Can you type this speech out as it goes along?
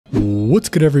What's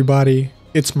good, everybody?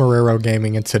 It's Marrero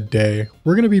Gaming, and today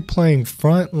we're going to be playing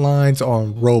Frontlines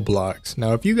on Roblox.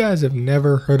 Now, if you guys have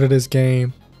never heard of this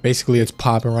game, basically it's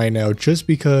popping right now just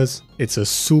because it's a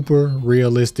super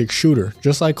realistic shooter,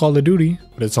 just like Call of Duty,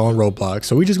 but it's on Roblox.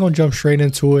 So we're just going to jump straight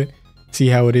into it, see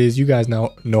how it is. You guys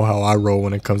now know how I roll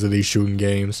when it comes to these shooting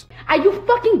games. Are you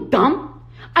fucking dumb?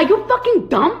 Are you fucking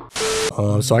dumb?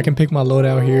 So I can pick my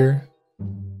loadout here.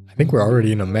 I think we're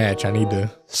already in a match. I need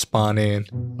to spawn in.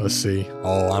 Let's see.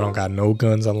 Oh, I don't got no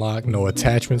guns unlocked, no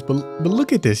attachments. But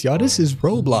look at this, y'all. This is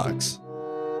Roblox.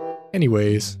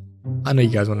 Anyways, I know you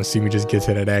guys want to see me just get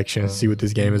to that action, see what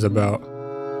this game is about.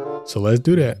 So let's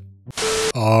do that.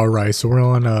 All right, so we're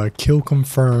on kill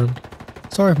confirmed.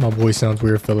 Sorry if my voice sounds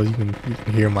weird, fellas. You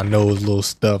can hear my nose a little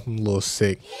stuffed. I'm a little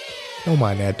sick. Don't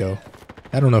mind that though.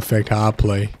 That don't affect how I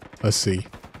play. Let's see.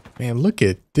 Man, look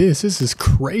at this. This is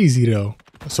crazy though.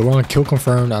 So we're on kill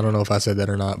confirmed. I don't know if I said that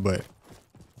or not, but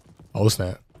oh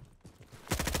snap.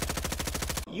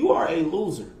 You are a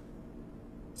loser.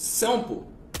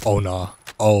 Simple. Oh nah.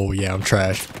 Oh yeah, I'm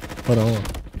trash. Hold on.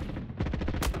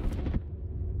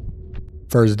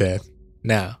 First death.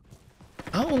 Now,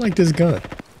 I don't like this gun.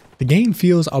 The game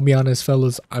feels, I'll be honest,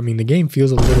 fellas. I mean, the game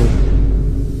feels a little.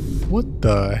 What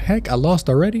the heck? I lost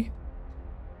already?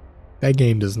 That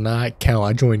game does not count.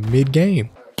 I joined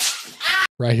mid-game.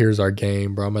 Right here's our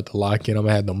game, bro. I'm at the lock-in. I'm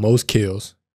gonna have the most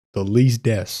kills, the least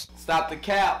deaths. Stop the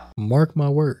cap. Mark my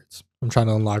words. I'm trying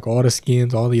to unlock all the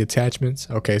skins, all the attachments.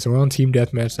 Okay, so we're on team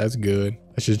deathmatch. That's good.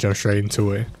 Let's just jump straight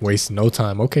into it. Wasting no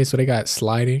time. Okay, so they got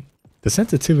sliding. The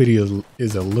sensitivity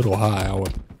is a little high.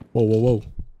 Whoa.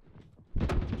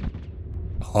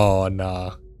 Oh,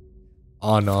 nah.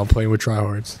 Oh, no. I'm playing with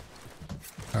tryhards.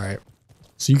 All right.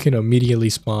 So you can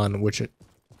immediately spawn, which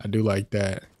I do like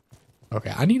that.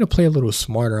 Okay, I need to play a little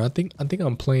smarter. I think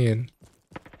I'm playing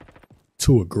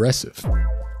too aggressive.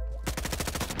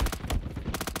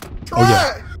 Oh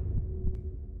yeah.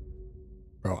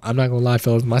 Bro, I'm not gonna lie,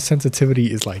 fellas. My sensitivity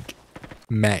is like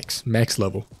max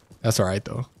level. That's all right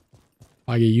though.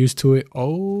 I get used to it.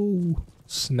 Oh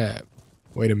snap!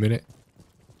 Wait a minute.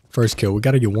 First kill. We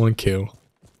gotta get one kill.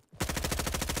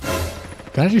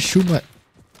 Can I just shoot my?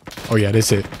 Oh yeah,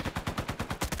 that's it.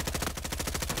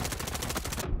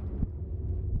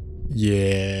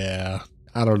 Yeah,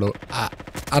 I don't know.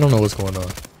 I don't know what's going on.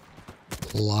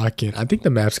 Lock in. I think the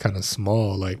map's kind of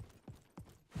small. Like,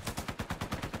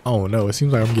 I don't know. It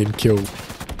seems like I'm getting killed.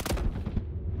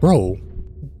 Bro,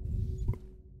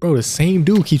 the same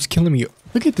dude keeps killing me.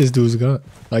 Look at this dude's gun.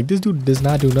 Like, this dude does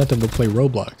not do nothing but play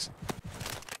Roblox.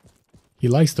 He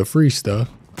likes the free stuff.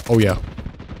 Oh yeah.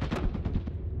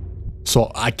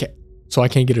 So I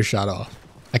can't get a shot off.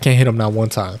 I can't hit him not one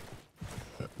time.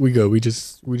 We good. We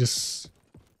just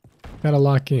gotta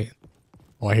lock in.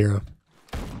 Oh, I hear him.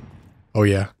 Oh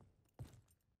yeah.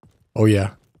 Oh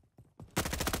yeah.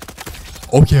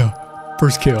 Oh yeah.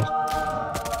 First kill.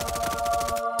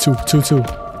 Two.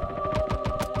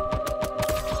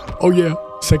 Oh yeah.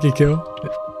 Second kill.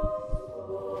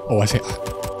 Oh, I say.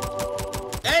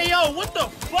 Hey yo, what the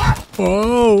fuck?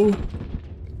 Oh.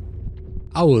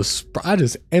 I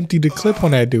just emptied the clip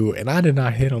on that dude, and I did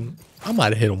not hit him. I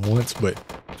might have hit him once, but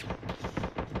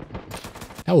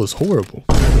that was horrible.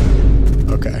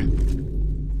 Okay.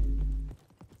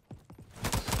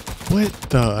 What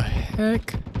the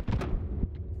heck?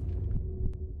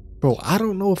 Bro, I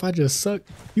don't know if I just suck.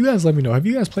 You guys let me know. Have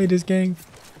you guys played this game?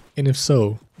 And if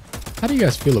so, how do you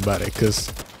guys feel about it?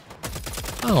 Because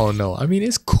I don't know. I mean,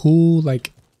 it's cool.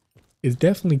 Like, it's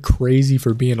definitely crazy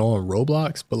for being on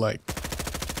Roblox, but like,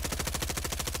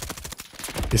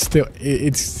 it's still,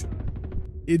 it's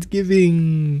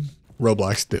giving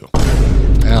Roblox still.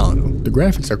 I don't know. The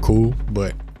graphics are cool,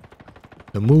 but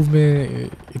the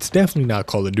movement, it's definitely not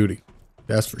Call of Duty.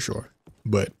 That's for sure.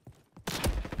 But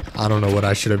I don't know what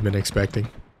I should have been expecting.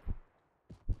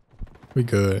 We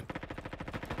good.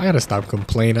 I gotta stop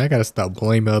complaining. I gotta stop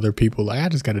blaming other people. Like, I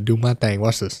just gotta do my thing.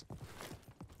 Watch this.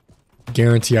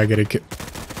 Guarantee I get a kill.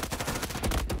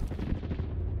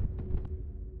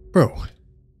 Bro.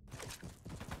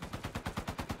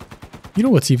 You know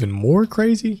what's even more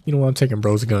crazy? You know what? I'm taking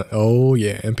bro's gun. Oh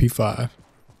yeah, MP5.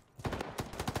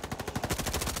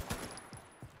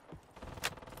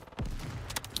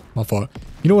 My fault.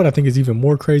 You know what I think is even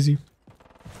more crazy?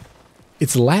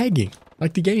 It's lagging.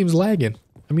 Like, the game's lagging.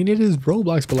 I mean, it is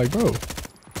Roblox, but like, bro.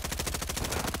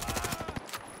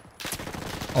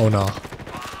 Oh no.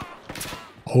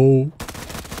 Oh,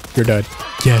 you're dead.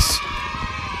 Yes.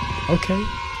 Okay.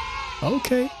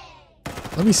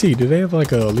 Let me see. Do they have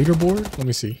like a leaderboard? Let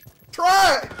me see.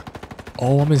 Try.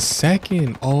 Oh, I'm in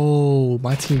second. Oh,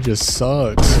 my team just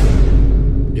sucks.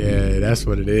 Yeah, That's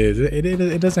what it is.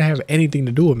 It doesn't have anything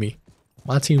to do with me.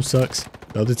 My team sucks.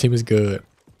 The other team is good.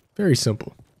 Very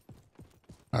simple.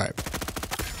 All right.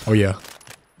 Oh yeah.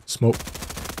 Smoke.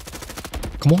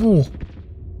 Come on.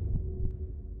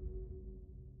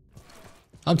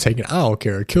 I'm taking. I don't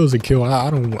care. A kill's a kill. I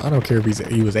don't care if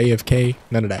he was AFK.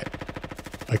 None of that.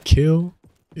 A kill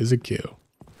is a kill.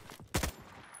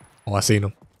 Oh, I seen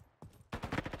him.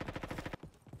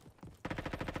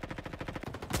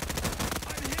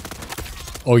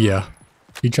 Oh yeah.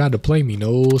 He tried to play me.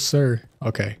 No sir.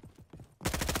 Okay.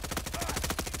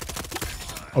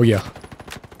 Oh yeah.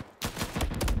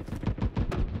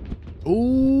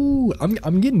 Ooh,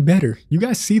 I'm getting better. You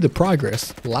guys see the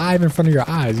progress live in front of your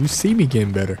eyes. You see me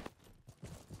getting better.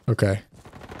 Okay.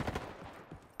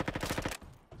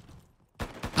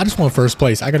 I just want first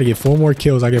place. I gotta get 4 more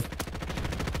kills. What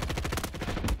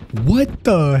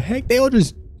the heck? They'll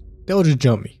just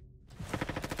jump me.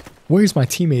 Where's my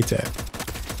teammates at?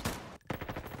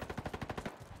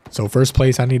 So first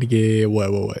place, I need to get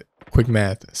what? Quick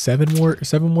math. 7 more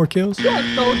kills? You are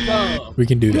so dumb. We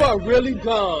can do that. You are really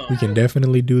dumb. We can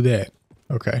definitely do that.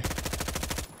 Okay.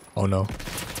 Oh no.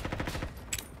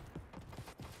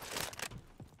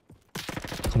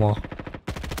 Come on.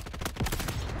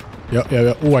 Yep.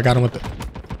 Oh, I got him with the.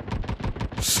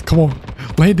 Come on.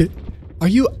 Land it. Are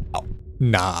you? Oh.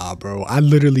 Nah, bro. I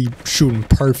literally shooting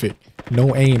perfect.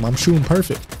 No aim. I'm shooting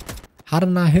perfect. How did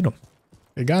I not hit him?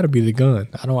 It gotta be the gun.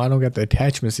 I don't got the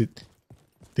attachments.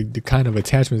 The kind of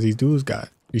attachments these dudes got.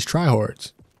 These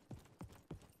tryhards.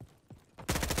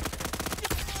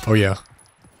 Oh yeah.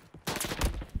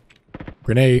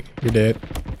 Grenade. You're dead.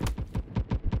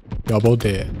 Y'all both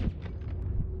dead.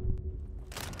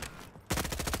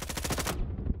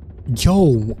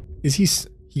 Yo, is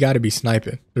he gotta be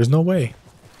sniping. There's no way.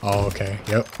 Oh, okay.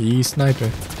 Yep, he's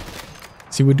sniping.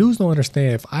 See, what dudes don't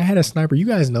understand, if I had a sniper, you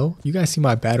guys know. You guys see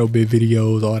my battle bit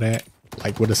videos, all that.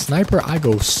 Like with a sniper, I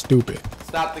go stupid.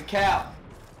 Stop the cap.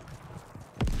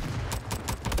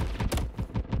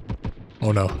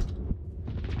 Oh no.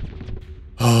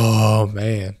 Oh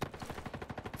man.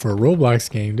 For a Roblox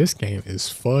game, this game is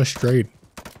frustrating.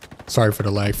 Sorry for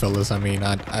the lag, fellas. I mean,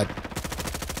 I'm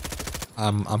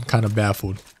kind of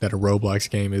baffled that a Roblox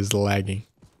game is lagging.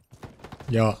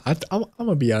 Yo, I'm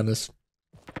gonna be honest.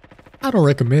 I don't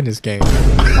recommend this game.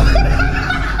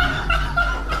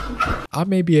 I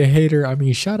may be a hater. I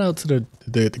mean, shout out to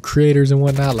the creators and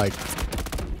whatnot. Like,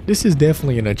 this is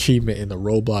definitely an achievement in the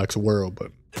Roblox world,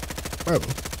 but bro,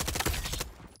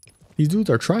 these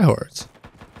dudes are tryhards.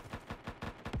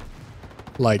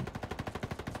 Like,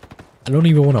 I don't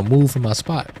even want to move from my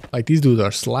spot. Like, these dudes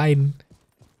are sliding.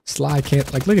 Slide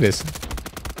can't. Like, look at this.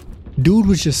 Dude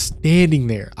was just standing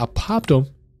there. I popped him.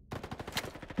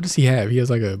 What does he have? He has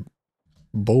like a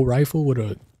bow rifle with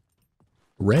a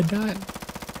red dot.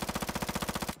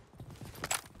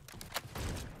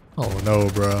 Oh no,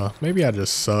 bro. Maybe I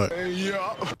just suck.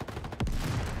 Yeah.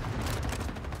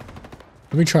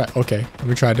 Let me try. Okay, let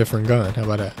me try a different gun. How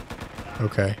about that?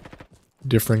 Okay,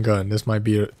 different gun. This might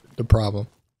be the problem.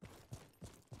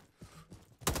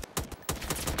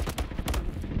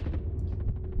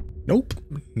 Nope,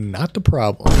 not the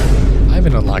problem. I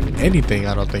haven't unlocked anything,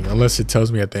 I don't think, unless it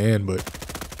tells me at the end, but...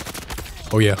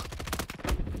 Oh yeah.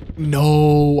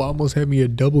 No, almost had me a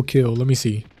double kill. Let me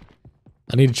see.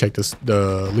 I need to check the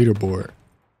leaderboard.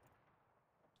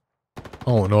 I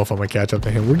don't know if I'm gonna catch up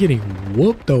to him. We're getting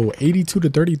whooped though, 82 to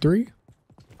 33.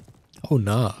 Oh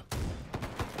nah.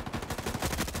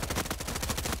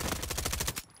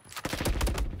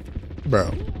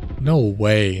 Bro, no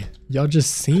way. Y'all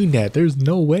just seen that. There's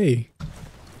no way.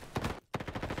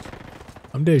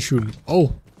 I'm dead shooting.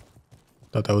 Oh,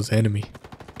 thought that was the enemy.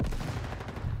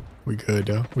 We good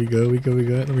though. We good.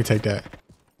 Let me take that.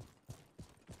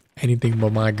 Anything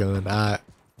but my gun.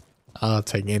 I'll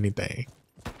take anything.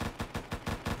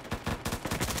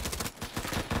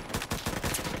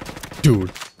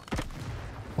 Dude,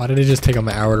 why did it just take him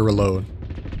an hour to reload?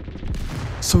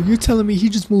 So you're telling me he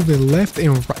just moving left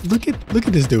and right? Look at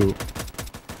this dude.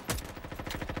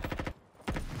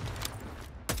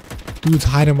 Dude's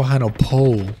hiding behind a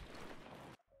pole.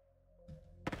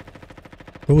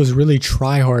 It was really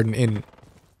tryhard and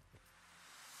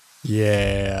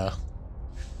yeah.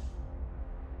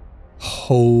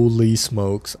 Holy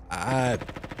smokes. I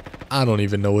don't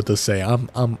even know what to say.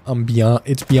 I'm beyond,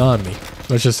 it's beyond me.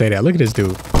 Let's just say that. Look at this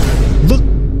dude. Look,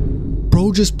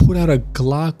 bro just put out a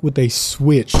Glock with a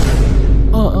switch.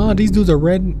 These dudes are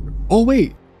red. Oh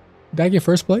wait, did I get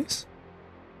first place?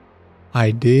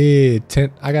 I did.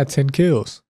 10. I got 10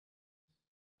 kills.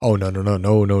 Oh no.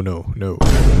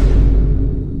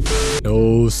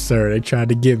 No, sir. They tried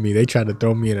to get me. They tried to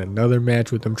throw me in another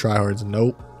match with them tryhards.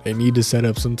 Nope. They need to set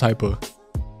up some type of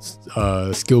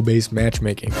skill-based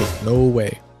matchmaking. Cause no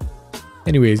way.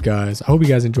 Anyways, guys, I hope you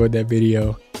guys enjoyed that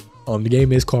video. The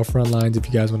game is called Frontlines if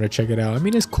you guys want to check it out. I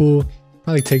mean, it's cool.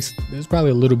 There's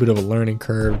probably a little bit of a learning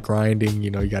curve, grinding.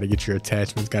 You know, you got to get your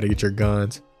attachments, got to get your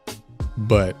guns.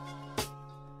 But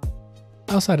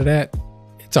outside of that,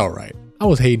 it's all right. I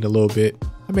was hating a little bit.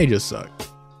 I may just suck.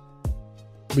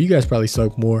 But you guys probably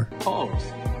suck more.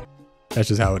 That's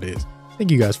just how it is.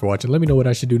 Thank you guys for watching. Let me know what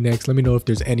I should do next. Let me know if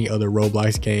there's any other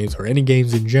Roblox games or any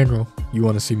games in general you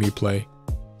want to see me play.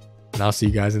 And I'll see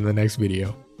you guys in the next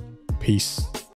video. Peace.